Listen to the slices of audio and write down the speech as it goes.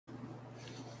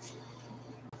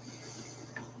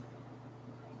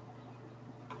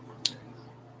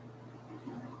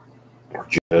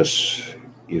Jesus,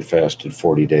 you fasted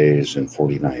 40 days and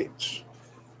 40 nights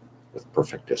with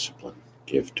perfect discipline.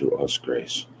 Give to us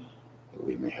grace that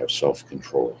we may have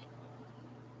self-control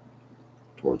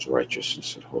towards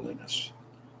righteousness and holiness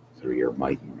through your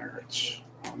might and merits.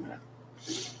 Amen.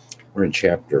 We're in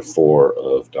chapter 4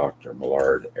 of Dr.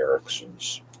 Millard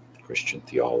Erickson's Christian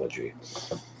Theology,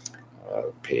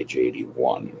 page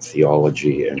 81,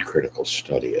 Theology and Critical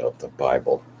Study of the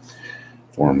Bible,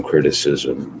 Form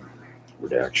Criticism,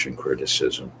 Redaction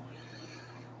Criticism,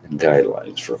 and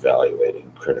Guidelines for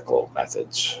Evaluating Critical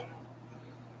Methods.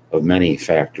 Of many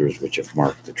factors which have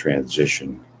marked the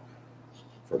transition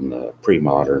from the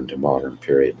pre-modern to modern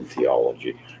period in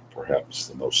theology, perhaps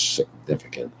the most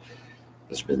significant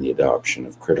has been the adoption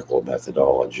of critical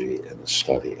methodology in the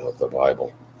study of the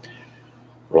Bible.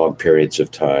 For long periods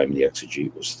of time, the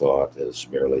exegete was thought as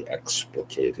merely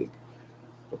explicating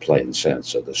the plain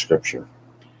sense of the Scripture.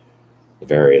 The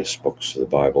various books of the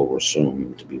Bible were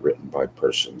assumed to be written by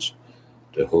persons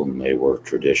to whom they were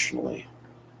traditionally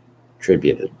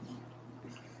attributed.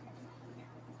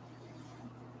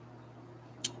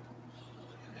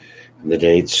 And the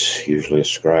dates usually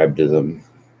ascribed to them,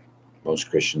 most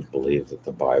Christians believe that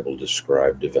the Bible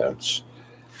described events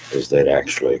as they'd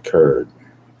actually occurred.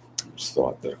 It was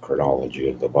thought that a chronology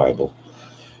of the Bible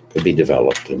could be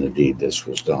developed, and indeed this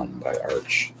was done by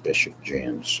Archbishop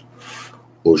James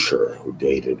Ussher, who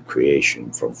dated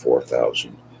creation from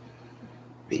 4000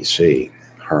 BC.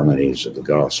 Harmonies of the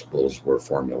Gospels were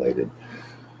formulated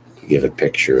to give a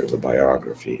picture of the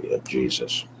biography of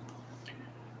Jesus.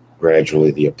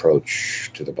 Gradually, the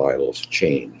approach to the Bible has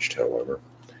changed, however.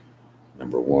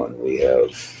 Number one, we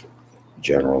have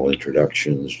general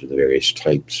introductions to the various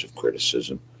types of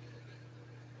criticism.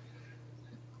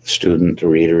 The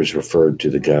readers referred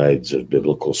to the Guides of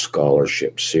Biblical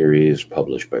Scholarship series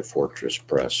published by Fortress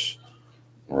Press,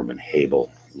 Norman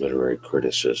Habel, Literary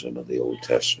Criticism of the Old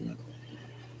Testament,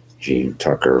 Gene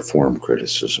Tucker, Form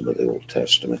Criticism of the Old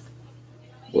Testament,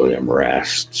 William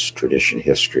Rast's Tradition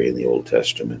History in the Old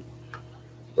Testament,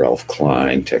 Ralph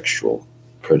Klein, Textual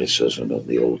Criticism of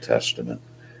the Old Testament,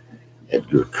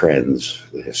 Edgar Krenz,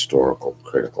 The Historical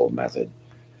Critical Method,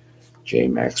 J.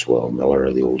 Maxwell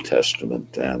Miller, The Old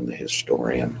Testament and the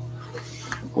Historian,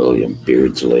 William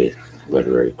Beardsley,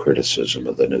 Literary Criticism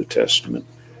of the New Testament,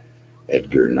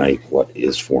 Edgar Knight, What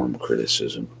is Form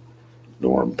Criticism,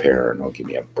 Norm Perrin, give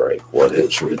me a break, What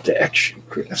is Redaction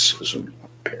Criticism,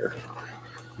 Perrin,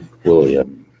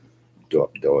 William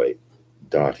Doughty,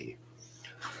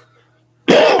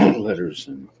 Letters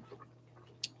and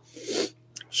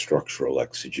Structural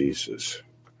Exegesis.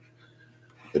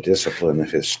 The discipline of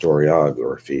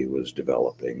historiography was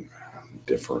developing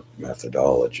different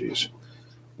methodologies.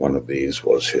 One of these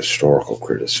was historical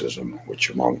criticism, which,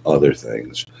 among other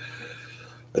things,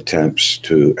 attempts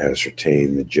to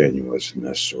ascertain the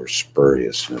genuineness or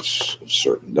spuriousness of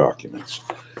certain documents.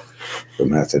 The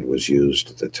method was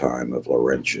used at the time of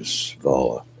Laurentius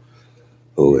Valla,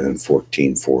 who in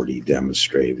 1440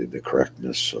 demonstrated the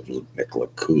correctness of Nicola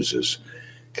Cusa's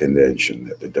contention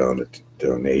that the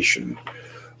donation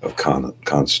of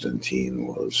Constantine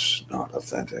was not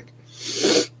authentic.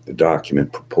 The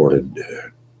document purported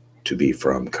to be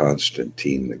from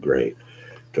Constantine the Great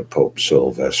to Pope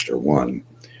Sylvester I.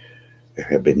 It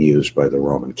had been used by the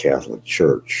Roman Catholic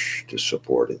Church to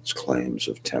support its claims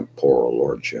of temporal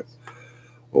lordship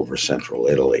over central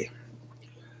Italy.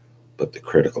 But the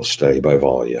critical study by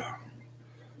Valla,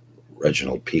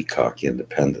 Reginald Peacock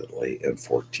independently in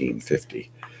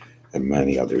 1450, and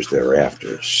many others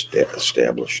thereafter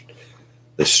established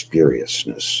the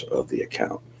spuriousness of the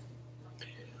account.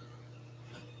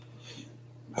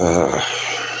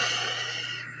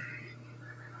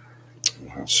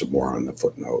 Some more on the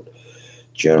footnote.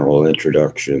 General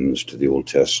introductions to the Old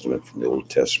Testament from the Old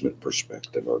Testament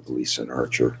perspective are Gleason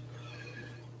Archer,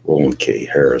 Roland K.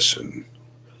 Harrison.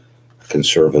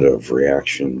 Conservative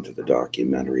reaction to the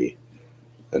documentary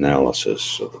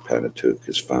analysis of the Pentateuch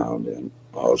is found in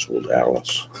Oswald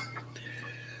Alice.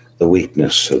 The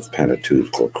weakness of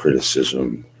Pentateuchal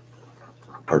criticism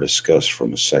are discussed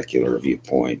from a secular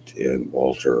viewpoint in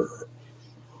Walter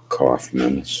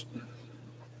Kaufman's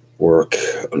work,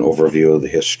 An Overview of the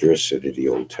Historicity of the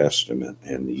Old Testament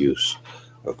and the Use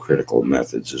of Critical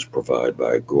Methods, is provided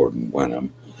by Gordon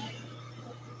Wenham.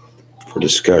 For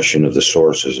discussion of the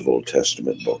sources of Old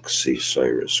Testament books, see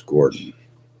Cyrus Gordon.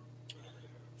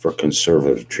 For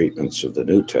conservative treatments of the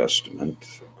New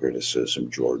Testament criticism,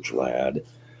 George Ladd,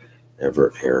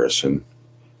 Everett Harrison.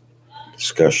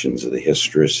 Discussions of the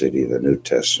historicity of the New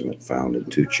Testament found in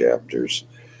 2 chapters,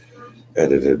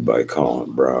 edited by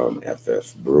Colin Brown,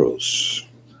 F.F. Bruce.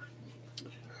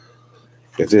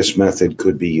 If this method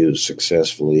could be used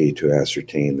successfully to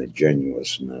ascertain the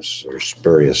genuineness or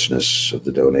spuriousness of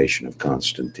the donation of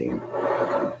Constantine,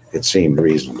 it seemed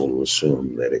reasonable to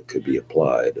assume that it could be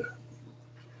applied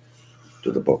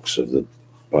to the books of the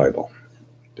Bible.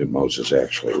 Did Moses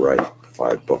actually write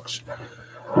 5 books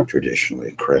traditionally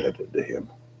accredited to him?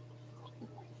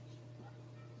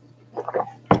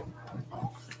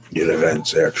 Did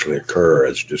events actually occur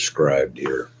as described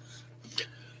here?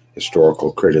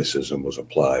 Historical criticism was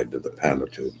applied to the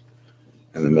Pentateuch.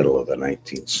 In the middle of the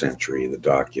 19th century, the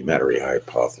documentary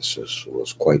hypothesis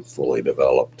was quite fully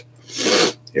developed.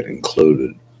 It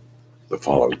included the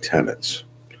following tenets.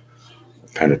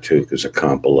 The Pentateuch is a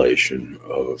compilation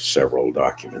of several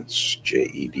documents,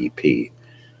 JEDP.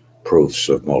 Proofs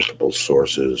of multiple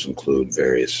sources include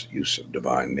various use of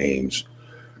divine names,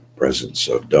 presence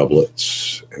of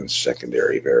doublets, and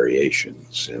secondary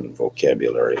variations in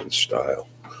vocabulary and style.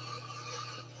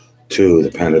 2,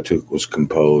 the Pentateuch was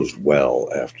composed well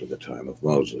after the time of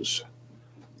Moses.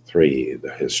 3,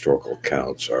 the historical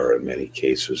accounts are in many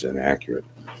cases inaccurate.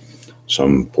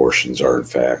 Some portions are in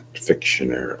fact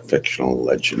fictional,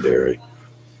 legendary.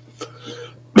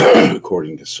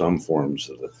 According to some forms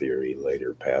of the theory,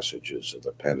 later passages of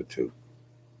the Pentateuch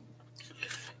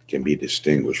can be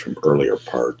distinguished from earlier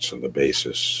parts on the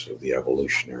basis of the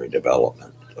evolutionary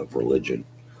development of religion.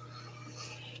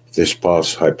 If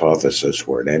this hypothesis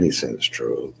were in any sense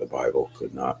true, the Bible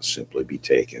could not simply be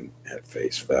taken at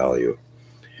face value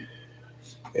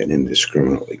and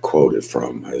indiscriminately quoted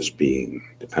from as being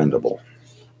dependable.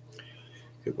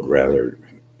 It would rather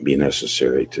be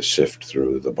necessary to sift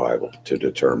through the Bible to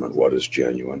determine what is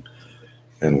genuine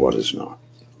and what is not.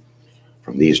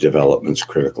 From these developments,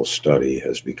 critical study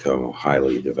has become a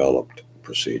highly developed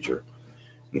procedure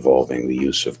involving the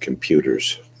use of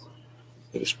computers.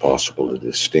 It is possible to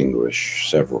distinguish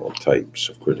several types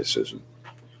of criticism.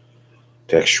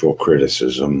 Textual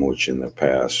criticism, which in the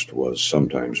past was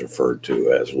sometimes referred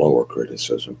to as lower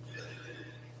criticism,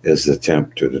 is the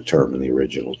attempt to determine the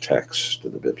original text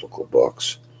of the biblical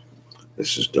books.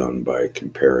 This is done by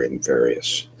comparing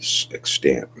various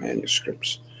extant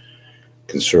manuscripts.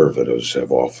 Conservatives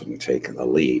have often taken the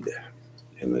lead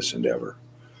in this endeavor.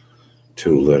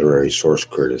 2, literary source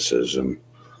criticism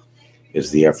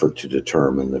is the effort to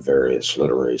determine the various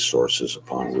literary sources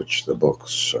upon which the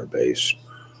books are based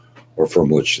or from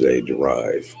which they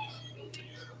derive.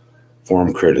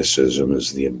 Form criticism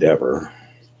is the endeavor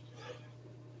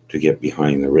to get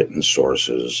behind the written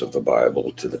sources of the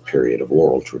Bible to the period of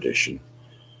oral tradition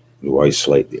and to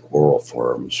isolate the oral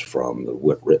forms from the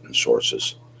written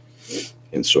sources.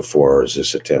 Insofar as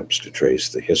this attempts to trace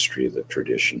the history of the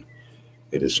tradition,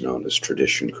 it is known as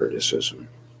tradition criticism.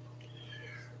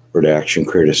 Redaction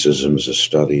criticism is a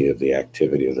study of the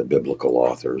activity of the biblical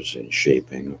authors in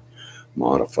shaping,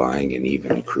 modifying, and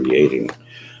even creating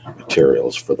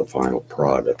materials for the final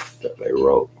product that they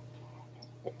wrote.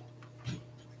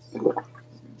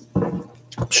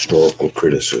 Historical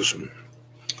criticism,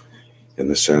 in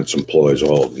the sense, employs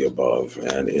all of the above,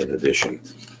 and in addition,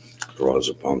 draws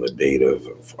upon the data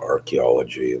of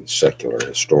archaeology and secular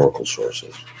historical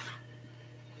sources.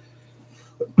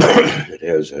 It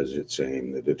has as its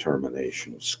aim the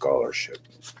determination of scholarship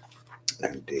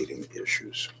and dating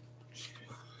issues.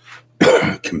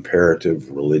 Comparative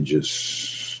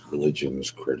religions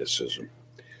criticism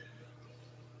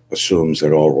assumes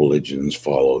that all religions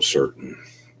follow certain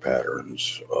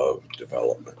patterns of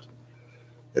development.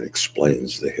 It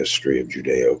explains the history of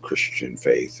Judeo-Christian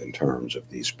faith in terms of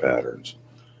these patterns.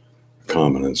 A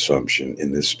common assumption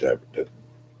in this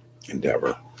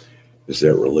endeavor is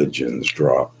that religions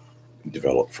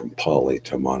develop from poly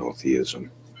to monotheism.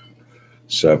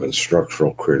 7,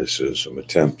 structural criticism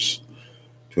attempts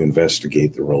to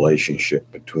investigate the relationship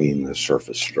between the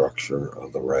surface structure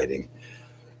of the writing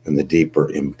and the deeper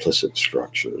implicit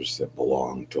structures that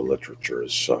belong to literature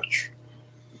as such.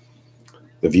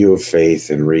 The view of faith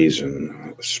and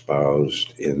reason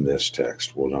espoused in this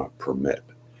text will not permit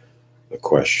the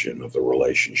question of the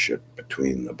relationship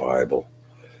between the Bible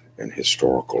and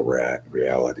historical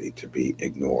reality to be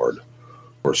ignored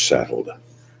or settled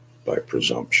by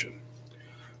presumption.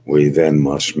 We then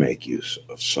must make use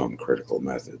of some critical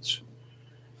methods.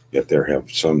 Yet there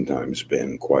have sometimes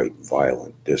been quite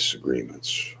violent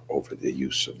disagreements over the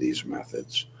use of these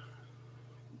methods.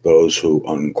 Those who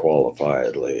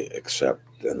unqualifiedly accept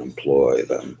and employ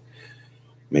them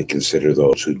may consider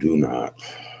those who do not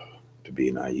to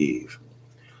be naive.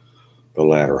 The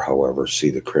latter, however, see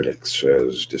the critics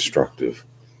as destructive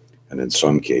and in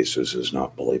some cases as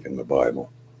not believing the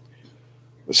Bible.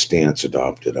 The stance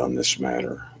adopted on this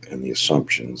matter and the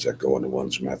assumptions that go into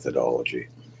one's methodology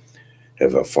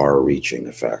have a far-reaching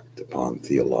effect upon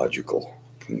theological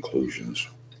conclusions.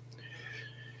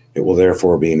 It will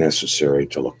therefore be necessary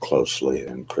to look closely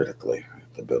and critically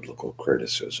at the biblical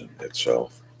criticism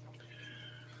itself.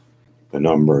 The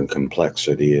number and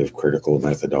complexity of critical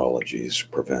methodologies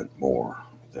prevent more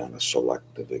than a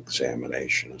selective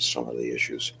examination of some of the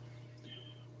issues.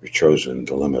 We've chosen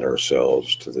to limit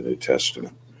ourselves to the New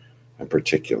Testament, and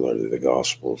particularly the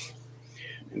Gospels,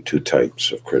 and two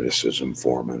types of criticism,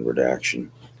 form and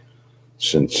redaction,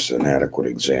 since an adequate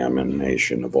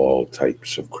examination of all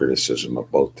types of criticism of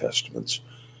both testaments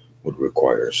would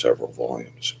require several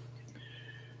volumes.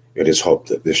 It is hoped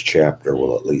that this chapter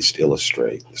will at least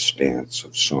illustrate the stance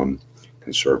of some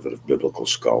conservative biblical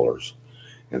scholars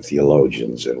and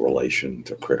theologians in relation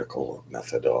to critical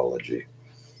methodology.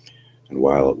 And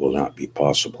while it will not be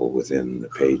possible within the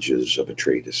pages of a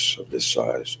treatise of this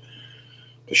size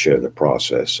to share the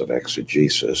process of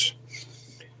exegesis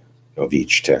of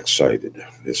each text cited,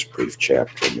 this brief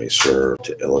chapter may serve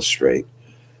to illustrate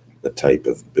the type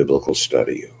of biblical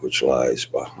study which lies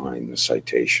behind the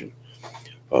citation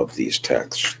of these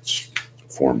texts.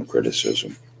 Form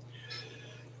criticism.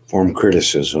 Form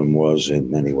criticism was in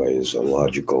many ways a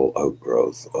logical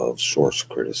outgrowth of source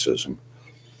criticism,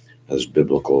 as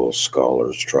biblical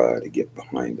scholars try to get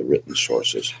behind the written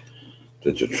sources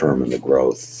to determine the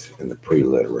growth in the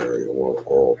pre-literary or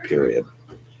oral period.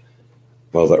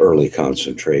 While the early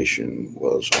concentration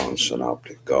was on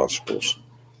synoptic gospels,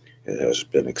 it has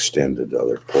been extended to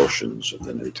other portions of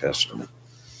the New Testament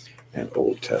and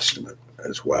Old Testament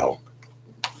as well.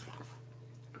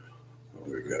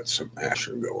 We've got some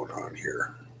action going on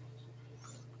here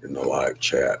in the live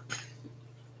chat.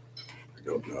 I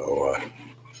don't know.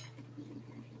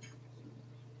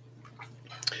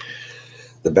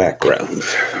 The background.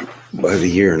 By the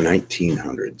year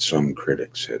 1900, some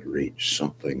critics had reached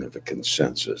something of a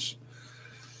consensus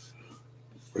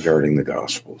regarding the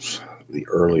Gospels. The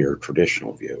earlier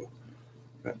traditional view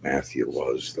that Matthew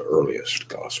was the earliest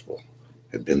Gospel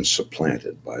had been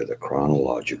supplanted by the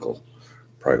chronological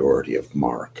priority of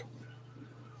Mark.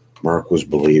 Mark was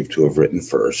believed to have written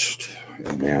first,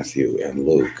 and Matthew and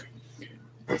Luke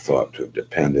were thought to have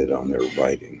depended on their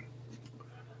writing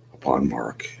upon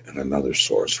Mark and another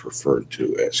source referred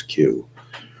to as Q,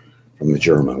 from the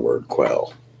German word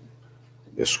quell.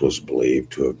 This was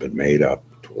believed to have been made up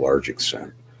to a large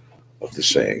extent of the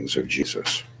sayings of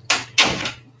Jesus.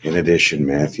 In addition,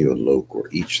 Matthew and Luke were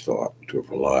each thought to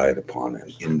have relied upon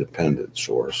an independent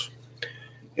source,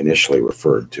 initially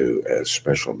referred to as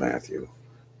Special Matthew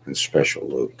and Special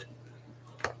Luke.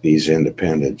 These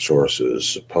independent sources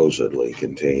supposedly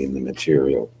contain the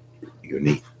material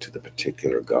unique to the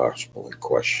particular gospel in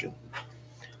question.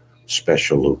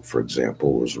 Special Luke, for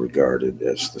example, was regarded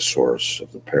as the source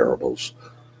of the parables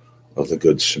of the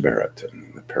Good Samaritan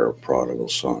and the prodigal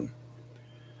son.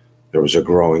 There was a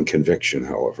growing conviction,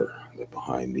 however, that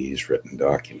behind these written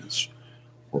documents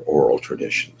were oral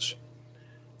traditions.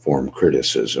 Form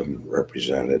criticism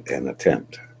represented an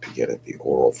attempt to get at the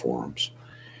oral forms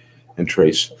and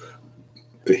trace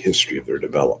the history of their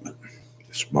development.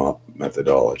 This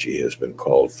methodology has been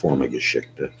called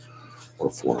formegeschicte, or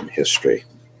form history.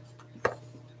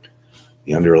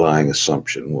 The underlying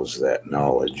assumption was that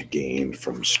knowledge gained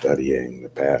from studying the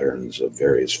patterns of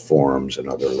various forms and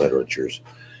other literatures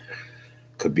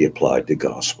could be applied to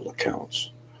gospel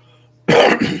accounts.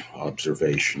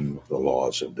 Observation of the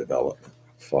laws of development,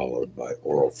 followed by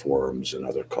oral forms in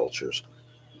other cultures,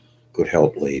 could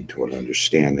help lead to an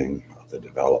understanding of the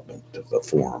development of the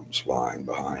forms lying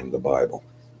behind the Bible.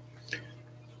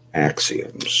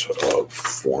 Axioms of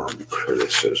form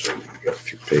criticism. I've got a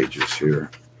few pages here.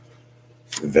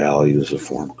 The values of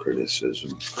form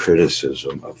criticism,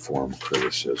 criticism of form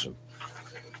criticism,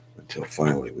 until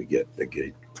finally we get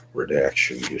the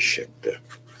redaction geschichte.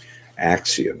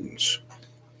 Axioms.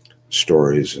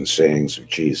 Stories and sayings of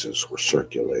Jesus were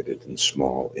circulated in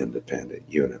small independent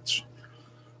units.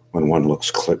 When one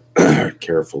looks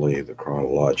carefully at the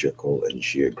chronological and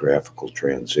geographical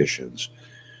transitions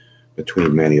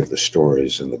between many of the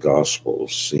stories in the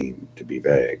Gospels seem to be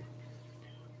vague.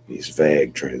 These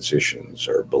vague transitions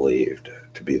are believed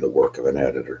to be the work of an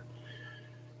editor,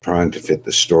 trying to fit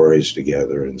the stories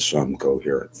together in some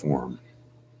coherent form.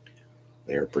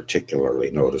 They are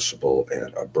particularly noticeable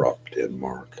and abrupt in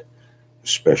Mark,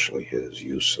 especially his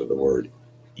use of the word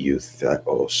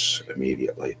eutheos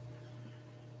immediately.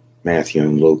 Matthew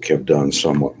and Luke have done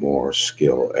somewhat more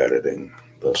skill editing,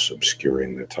 thus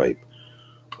obscuring the type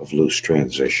of loose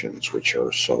transitions which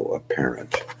are so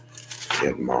apparent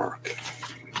in Mark.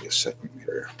 Give me a second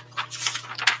here.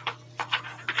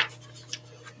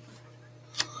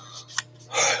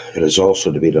 It is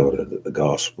also to be noted that the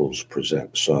Gospels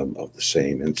present some of the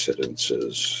same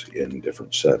incidences in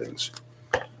different settings.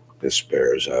 This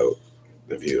bears out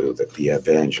the view that the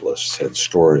evangelists had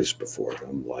stories before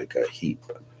them like a heap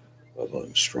of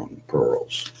unstrung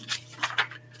pearls.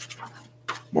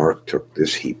 Mark took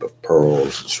this heap of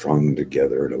pearls and strung them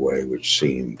together in a way which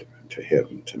seemed to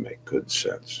him to make good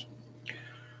sense.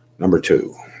 Number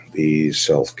two, these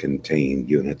self-contained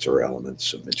units or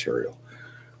elements of material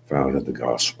found in the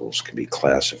Gospels can be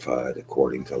classified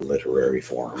according to literary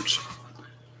forms.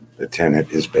 The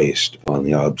tenet is based upon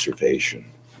the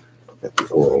observation that the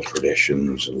oral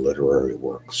traditions and literary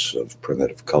works of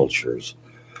primitive cultures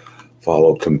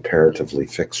follow comparatively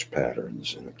fixed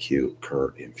patterns in acute,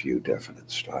 curt, and few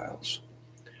definite styles.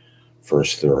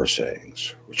 First, there are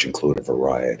sayings, which include a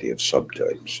variety of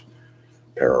subtypes,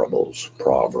 parables,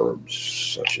 proverbs,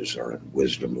 such as are in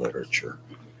wisdom literature,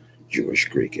 Jewish,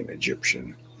 Greek, and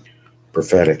Egyptian,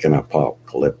 prophetic and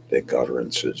apocalyptic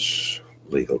utterances,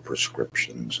 legal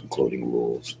prescriptions, including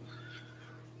rules,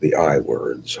 the I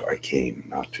words, I came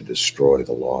not to destroy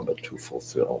the law but to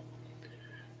fulfill.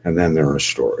 And then there are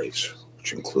stories,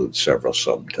 which include several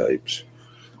subtypes,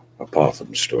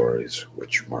 apothegm stories,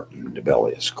 which Martin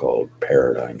Debellius called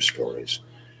paradigm stories,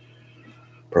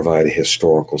 provide a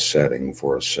historical setting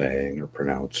for a saying or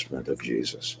pronouncement of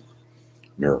Jesus.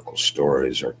 Miracle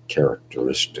stories are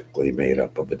characteristically made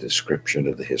up of a description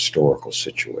of the historical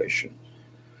situation,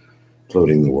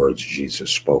 including the words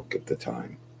Jesus spoke at the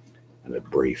time, and a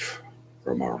brief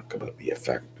remark about the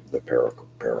effect of the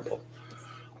parable.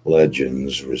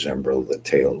 Legends resemble the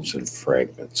tales and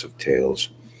fragments of tales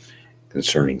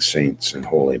concerning saints and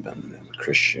holy men in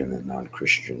Christian and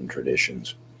non-Christian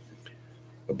traditions.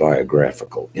 A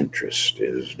biographical interest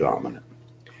is dominant.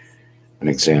 An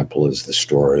example is the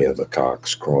story of the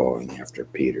cocks crowing after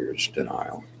Peter's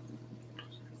denial.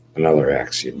 Another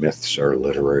axiom, myths are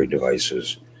literary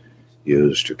devices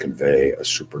used to convey a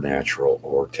supernatural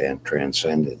or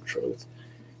transcendent truth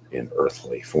in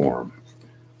earthly form.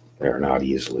 They are not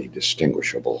easily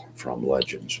distinguishable from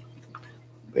legends.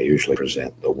 They usually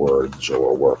present the words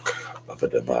or work of a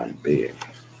divine being.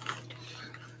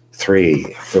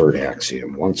 Third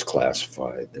axiom, once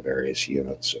classified, the various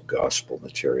units of gospel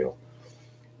material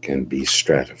can be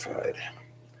stratified.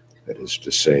 That is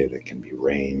to say, they can be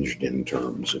ranged in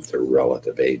terms of their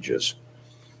relative ages.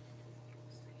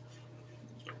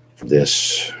 For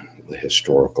this, the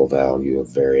historical value of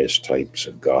various types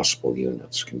of gospel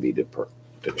units can be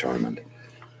determined.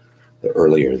 The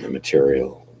earlier the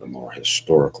material, the more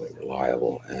historically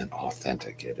reliable and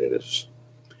authentic it is.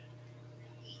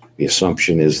 The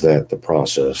assumption is that the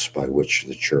process by which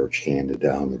the church handed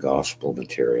down the gospel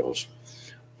materials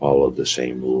followed the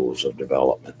same rules of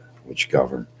development which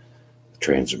govern the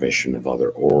transmission of other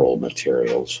oral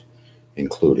materials,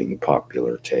 including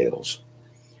popular tales.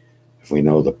 If we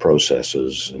know the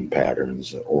processes and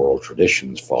patterns that oral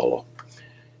traditions follow,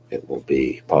 it will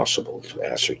be possible to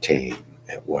ascertain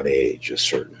at what age a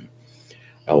certain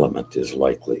element is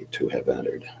likely to have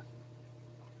entered.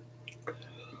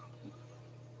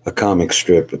 A comic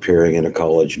strip appearing in a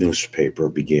college newspaper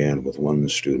began with one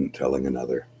student telling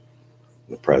another,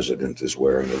 "The president is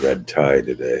wearing a red tie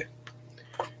today."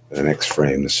 In the next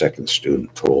frame, the second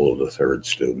student told the third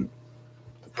student,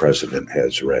 "The president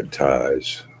has red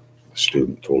ties." The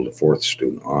student told the fourth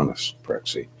student, "Honest,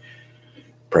 Prexy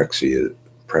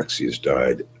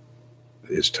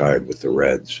is tied with the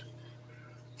Reds."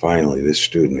 Finally, this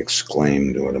student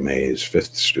exclaimed to an amazed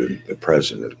fifth student, "The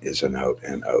president is an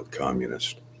out-and-out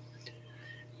communist."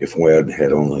 If Webb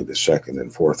had only the second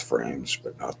and fourth frames,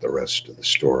 but not the rest of the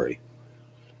story,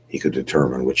 he could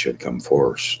determine which had come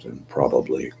first and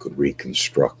probably could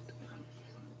reconstruct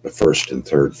the first and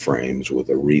third frames with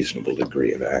a reasonable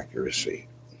degree of accuracy.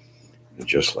 And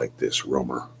just like this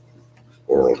rumor,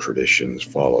 oral traditions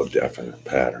follow definite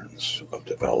patterns of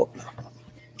development.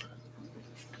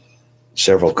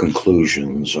 Several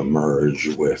conclusions emerge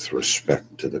with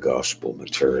respect to the gospel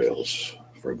materials.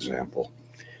 For example,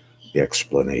 the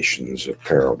explanations of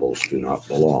parables do not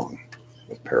belong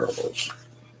with parables.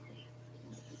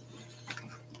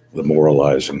 The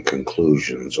moralizing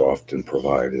conclusions often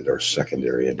provided are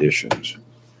secondary additions.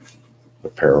 The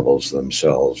parables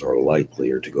themselves are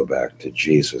likelier to go back to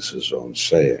Jesus' own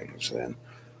sayings than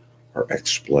are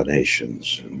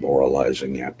explanations and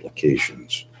moralizing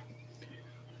applications.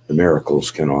 The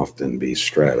miracles can often be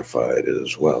stratified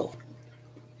as well.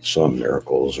 Some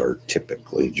miracles are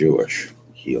typically Jewish,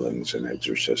 healings and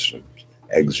exorcisms.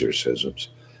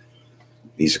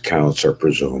 These accounts are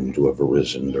presumed to have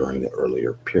arisen during the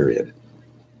earlier period,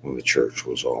 when the church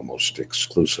was almost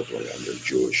exclusively under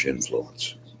Jewish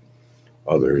influence.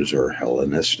 Others are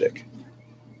Hellenistic.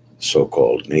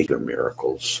 So-called nature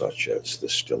miracles, such as the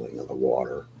stilling of the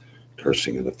water,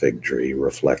 cursing of the fig tree,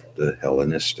 reflect the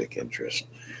Hellenistic interest.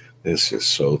 This is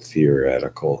so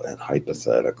theoretical and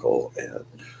hypothetical and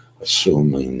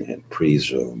assuming and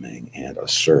presuming and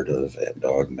assertive and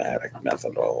dogmatic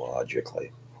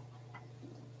methodologically.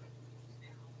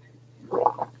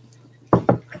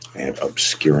 And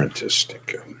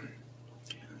obscurantistic.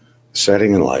 The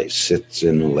setting in life sits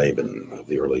in the Leben of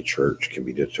the early church can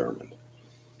be determined.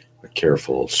 A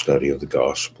careful study of the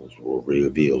Gospels will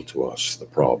reveal to us the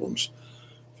problems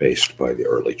faced by the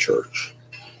early church,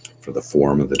 for the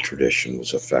form of the tradition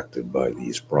was affected by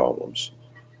these problems.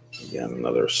 Again,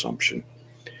 another assumption.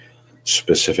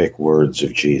 Specific words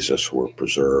of Jesus were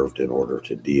preserved in order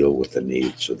to deal with the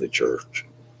needs of the church.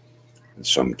 In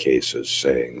some cases,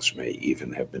 sayings may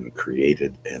even have been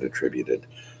created and attributed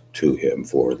to him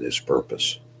for this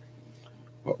purpose.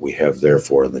 What we have,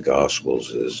 therefore, in the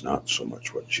Gospels is not so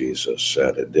much what Jesus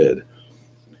said and did,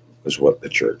 as what the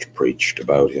church preached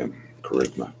about him,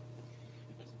 kerygma.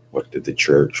 What did the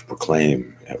church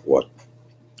proclaim at what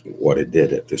it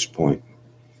did at this point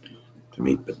to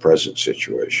meet the present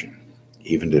situation?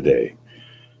 Even today,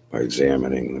 by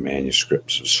examining the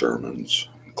manuscripts of sermons,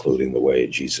 including the way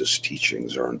Jesus'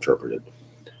 teachings are interpreted,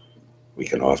 we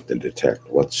can often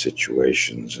detect what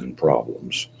situations and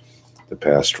problems the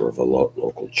pastor of a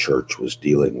local church was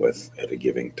dealing with at a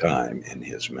given time in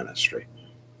his ministry.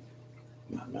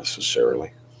 Not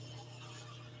necessarily.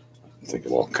 I think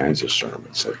of all kinds of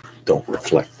sermons that don't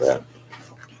reflect that.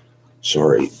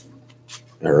 Sorry,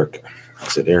 Eric.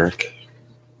 Is it Eric?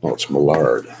 No, it's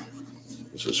Millard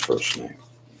is his first name.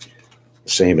 The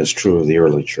same is true of the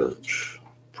early church.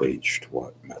 Preached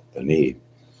what met the need.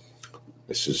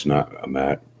 This is not a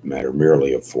matter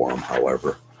merely of form,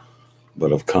 however,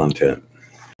 but of content.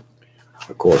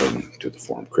 According to the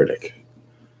form critic,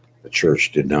 the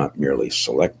church did not merely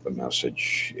select the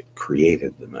message, it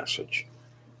created the message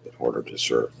in order to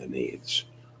serve the needs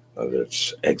of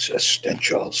its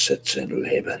existential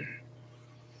Sitzen-Leben.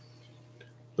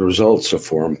 The results of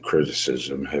form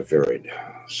criticism have varied.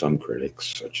 Some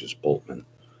critics, such as Bultmann,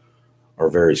 are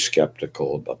very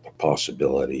skeptical about the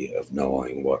possibility of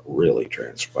knowing what really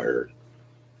transpired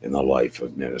in the life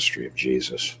and ministry of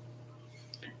Jesus.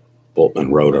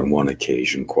 Bultmann wrote on one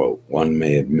occasion, quote, "One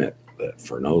may admit that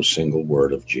for no single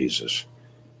word of Jesus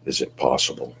is it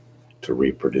possible to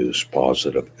reproduce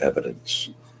positive evidence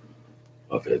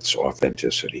of its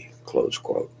authenticity," close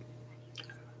quote.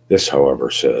 This,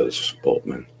 however, says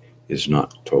Bultmann, is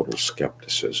not total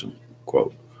skepticism.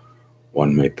 Quote,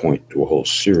 "One may point to a whole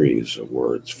series of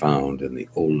words found in the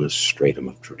oldest stratum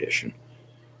of tradition,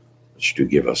 which do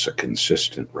give us a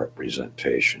consistent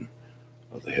representation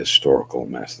of the historical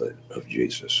method of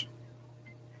Jesus.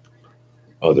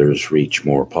 Others reach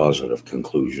more positive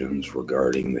conclusions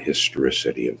regarding the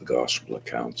historicity of the gospel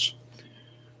accounts.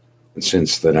 And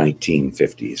since the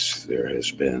 1950s, there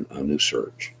has been a new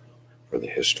search for the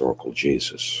historical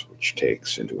Jesus, which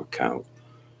takes into account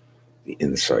the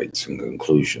insights and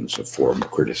conclusions of form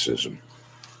criticism.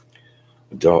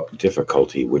 The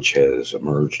difficulty which has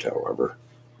emerged, however,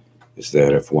 is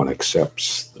that if one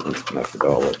accepts the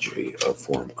methodology of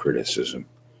form criticism,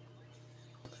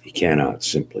 he cannot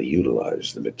simply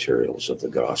utilize the materials of the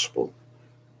gospel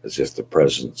as if the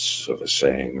presence of a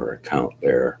saying or account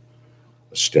there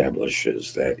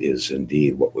establishes that is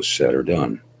indeed what was said or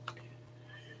done.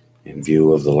 In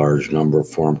view of the large number of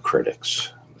form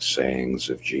critics, the sayings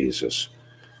of Jesus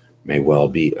may well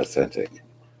be authentic,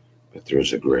 but there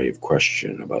is a grave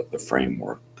question about the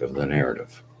framework of the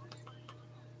narrative.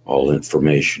 All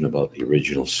information about the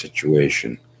original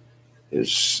situation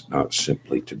is not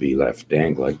simply to be left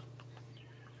dangling.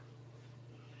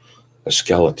 A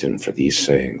skeleton for these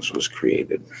sayings was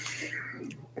created.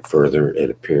 Further, it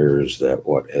appears that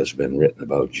what has been written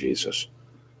about Jesus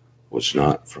was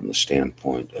not from the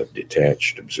standpoint of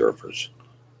detached observers,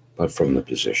 but from the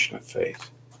position of faith.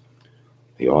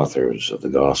 The authors of the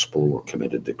gospel were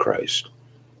committed to Christ,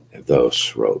 and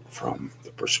thus wrote from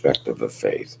the perspective of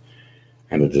faith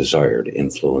and a desire to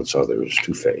influence others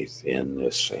to faith in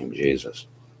this same Jesus.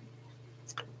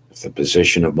 If the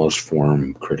position of most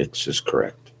form critics is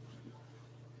correct,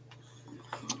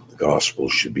 the gospel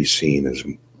should be seen as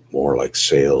more like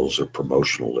sales or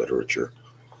promotional literature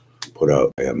put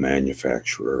out by a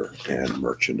manufacturer and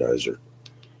merchandiser,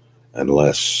 and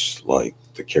less like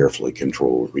the carefully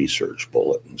controlled research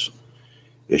bulletins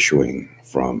issuing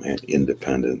from an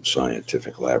independent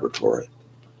scientific laboratory.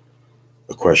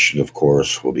 The question, of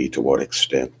course, will be to what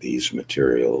extent these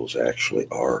materials actually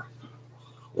are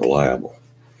reliable.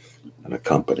 and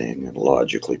accompanying and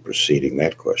logically preceding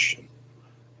that question,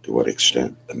 to what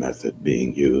extent the method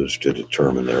being used to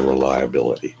determine their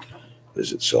reliability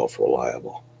is itself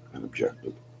reliable and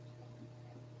objective.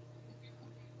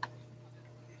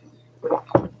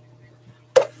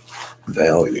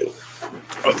 Value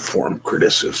of form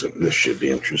criticism. This should be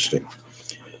interesting.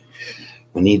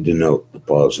 We need to note the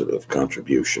positive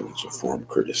contributions of form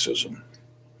criticism.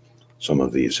 Some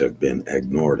of these have been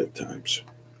ignored at times.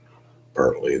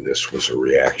 Partly this was a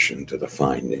reaction to the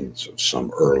findings of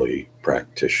some early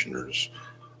practitioners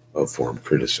of form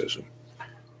criticism,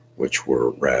 which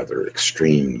were rather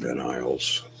extreme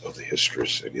denials of the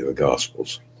historicity of the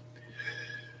Gospels.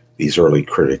 These early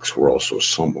critics were also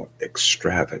somewhat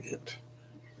extravagant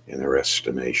in their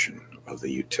estimation of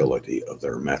the utility of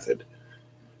their method,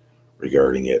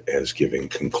 regarding it as giving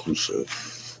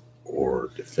conclusive or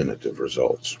definitive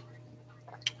results.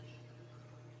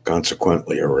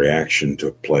 Consequently, a reaction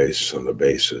took place on the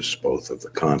basis both of the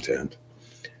content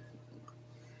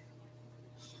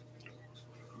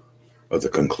of the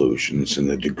conclusions and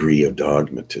the degree of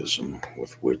dogmatism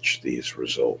with which these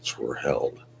results were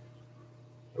held.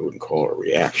 I wouldn't call it a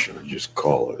reaction, I'd just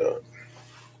call it a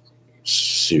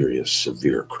serious,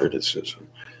 severe criticism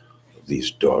of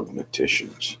these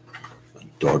dogmaticians.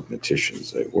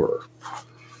 Dogmaticians they were.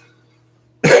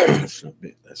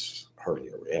 That's hardly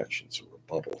a reaction, it's a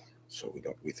rebuttal. So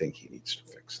we think he needs to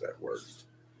fix that word.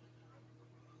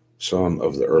 Some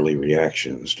of the early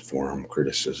reactions to form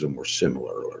criticism were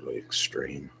similarly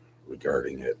extreme,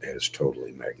 regarding it as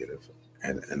totally negative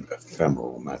and an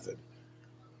ephemeral method.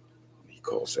 He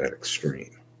calls that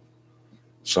extreme.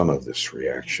 Some of this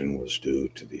reaction was due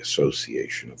to the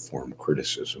association of form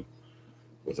criticism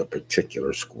with a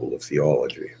particular school of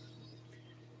theology.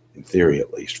 In theory,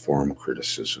 at least, form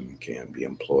criticism can be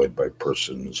employed by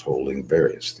persons holding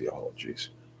various theologies.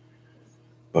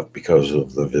 But because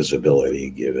of the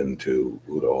visibility given to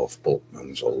Rudolf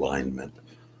Bultmann's alignment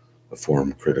of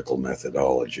form critical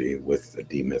methodology with the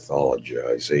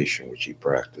demythologization which he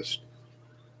practiced,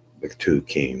 the two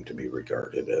came to be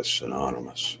regarded as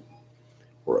synonymous,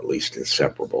 or at least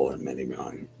inseparable in many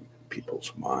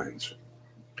people's minds.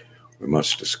 We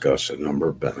must discuss a number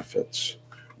of benefits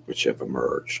which have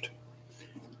emerged.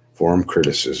 Form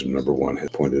criticism, number one,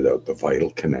 has pointed out the vital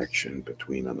connection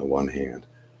between, on the one hand,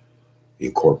 the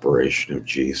incorporation of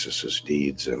Jesus'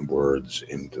 deeds and words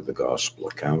into the gospel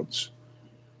accounts,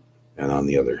 and on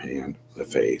the other hand, the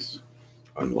faith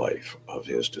and life of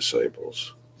his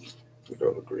disciples. We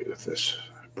don't agree with this.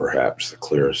 Perhaps the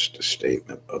clearest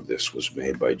statement of this was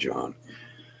made by John.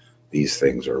 These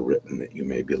things are written that you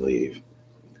may believe.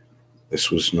 This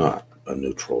was not a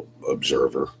neutral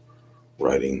observer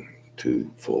writing to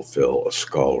fulfill a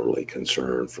scholarly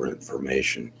concern for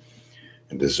information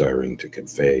and desiring to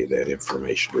convey that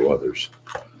information to others.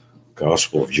 The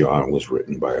Gospel of John was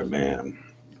written by a man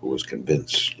who was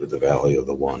convinced of the value of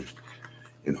the one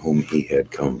in whom he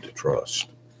had come to trust.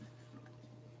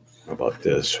 About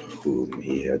this, whom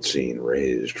he had seen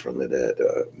raised from the dead,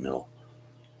 Mill.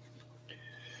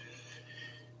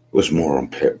 It was more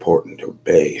important to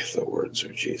obey the words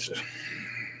of Jesus.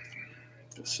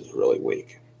 This is really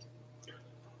weak.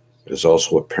 It is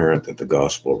also apparent that the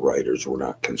gospel writers were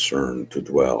not concerned to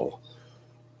dwell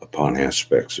upon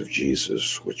aspects of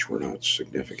Jesus which were not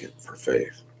significant for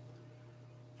faith.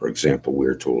 For example, we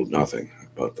are told nothing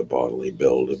about the bodily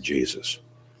build of Jesus,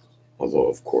 although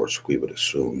of course we would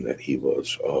assume that he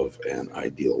was of an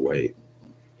ideal weight.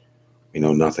 We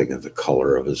know nothing of the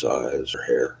color of his eyes or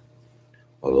hair,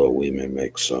 although we may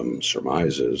make some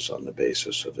surmises on the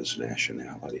basis of his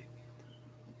nationality.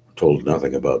 We're told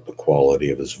nothing about the quality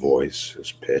of his voice,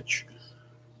 his pitch,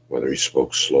 whether he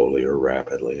spoke slowly or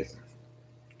rapidly.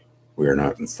 We are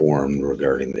not informed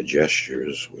regarding the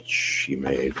gestures which he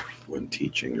made when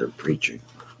teaching or preaching.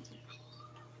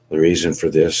 The reason for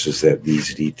this is that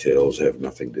these details have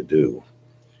nothing to do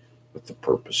with the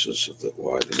purposes of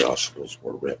why the Gospels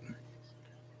were written.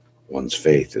 One's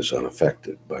faith is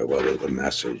unaffected by whether the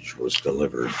message was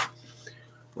delivered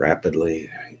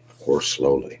rapidly or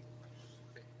slowly.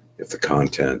 If the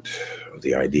content of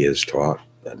the idea is taught,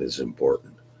 that is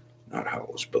important, not how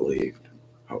it was believed,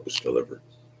 how it was delivered.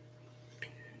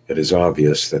 It is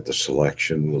obvious that the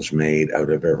selection was made out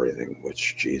of everything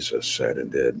which Jesus said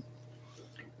and did.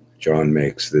 John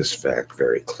makes this fact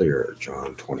very clear,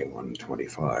 John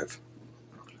 21:25.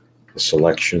 The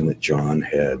selection that John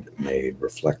had made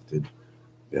reflected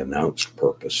the announced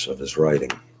purpose of his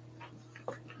writing,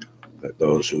 that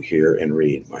those who hear and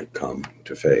read might come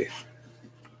to faith.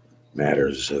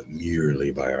 Matters of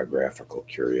merely biographical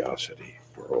curiosity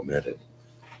were omitted.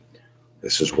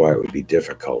 This is why it would be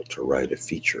difficult to write a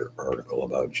feature article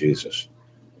about Jesus.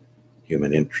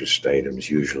 Human interest items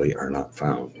usually are not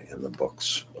found in the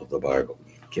books of the Bible.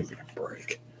 Give me a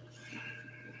break.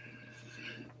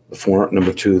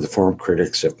 Number two, the form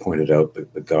critics have pointed out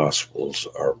that the Gospels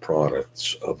are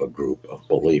products of a group of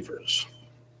believers.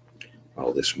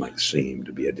 While this might seem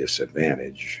to be a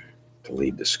disadvantage to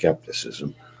lead to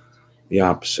skepticism, the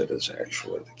opposite is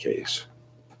actually the case.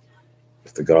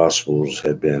 If the Gospels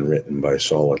had been written by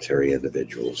solitary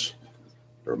individuals,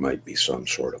 there might be some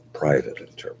sort of private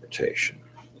interpretation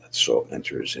that so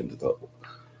enters into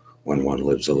when one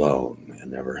lives alone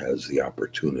and never has the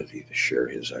opportunity to share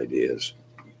his ideas.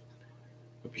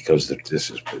 But because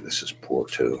this is poor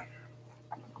too.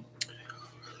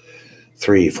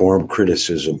 3, form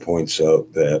criticism points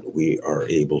out that we are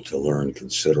able to learn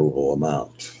considerable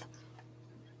amount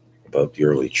about the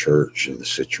early church and the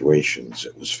situations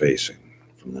it was facing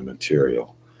from the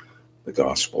material the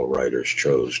gospel writers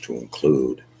chose to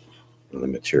include and the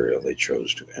material they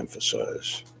chose to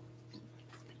emphasize.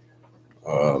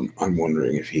 I'm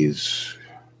wondering if he's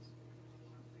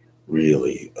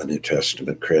really a New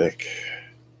Testament critic,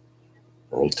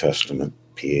 Old Testament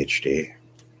Ph.D.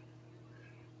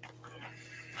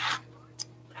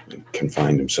 He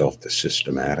confined himself to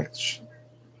systematics.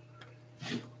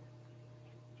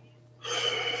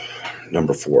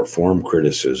 Number 4, form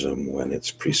criticism, when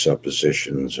its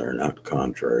presuppositions are not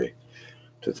contrary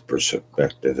to the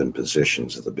perspective and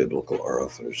positions of the biblical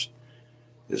authors,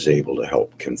 is able to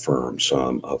help confirm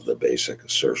some of the basic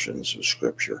assertions of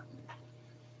Scripture.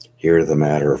 Here, the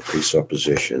matter of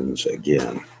presuppositions,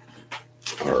 again,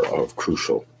 are of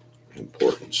crucial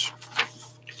importance.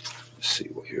 Let's see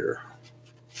here.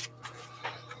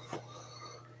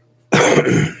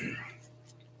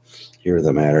 Here,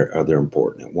 the matter are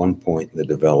important. At one point in the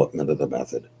development of the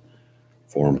method,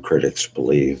 form critics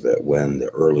believed that when the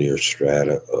earlier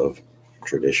strata of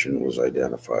tradition was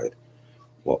identified,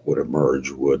 what would emerge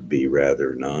would be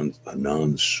rather a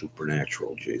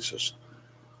non-supernatural Jesus,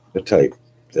 the type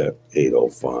that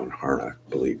Adolf von Harnack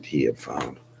believed he had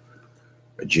found.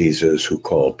 A Jesus who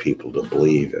called people to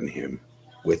believe in him,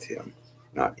 with him,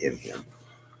 not in him,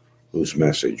 whose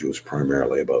message was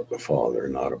primarily about the Father,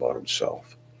 not about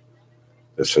himself.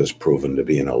 This has proven to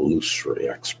be an illusory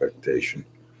expectation.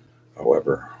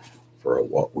 However, for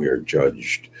what we are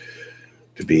judged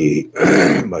to be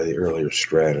by the earlier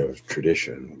strata of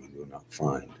tradition, we do not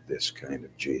find this kind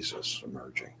of Jesus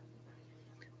emerging.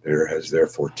 There has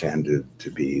therefore tended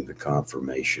to be the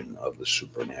confirmation of the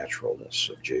supernaturalness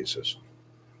of Jesus.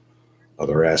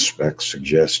 Other aspects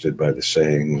suggested by the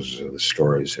sayings of the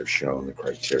stories have shown the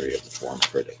criteria of the form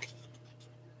critic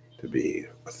to be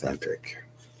authentic.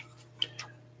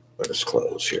 Let us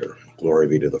close here. Glory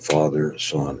be to the Father,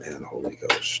 Son, and Holy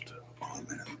Ghost.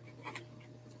 Amen.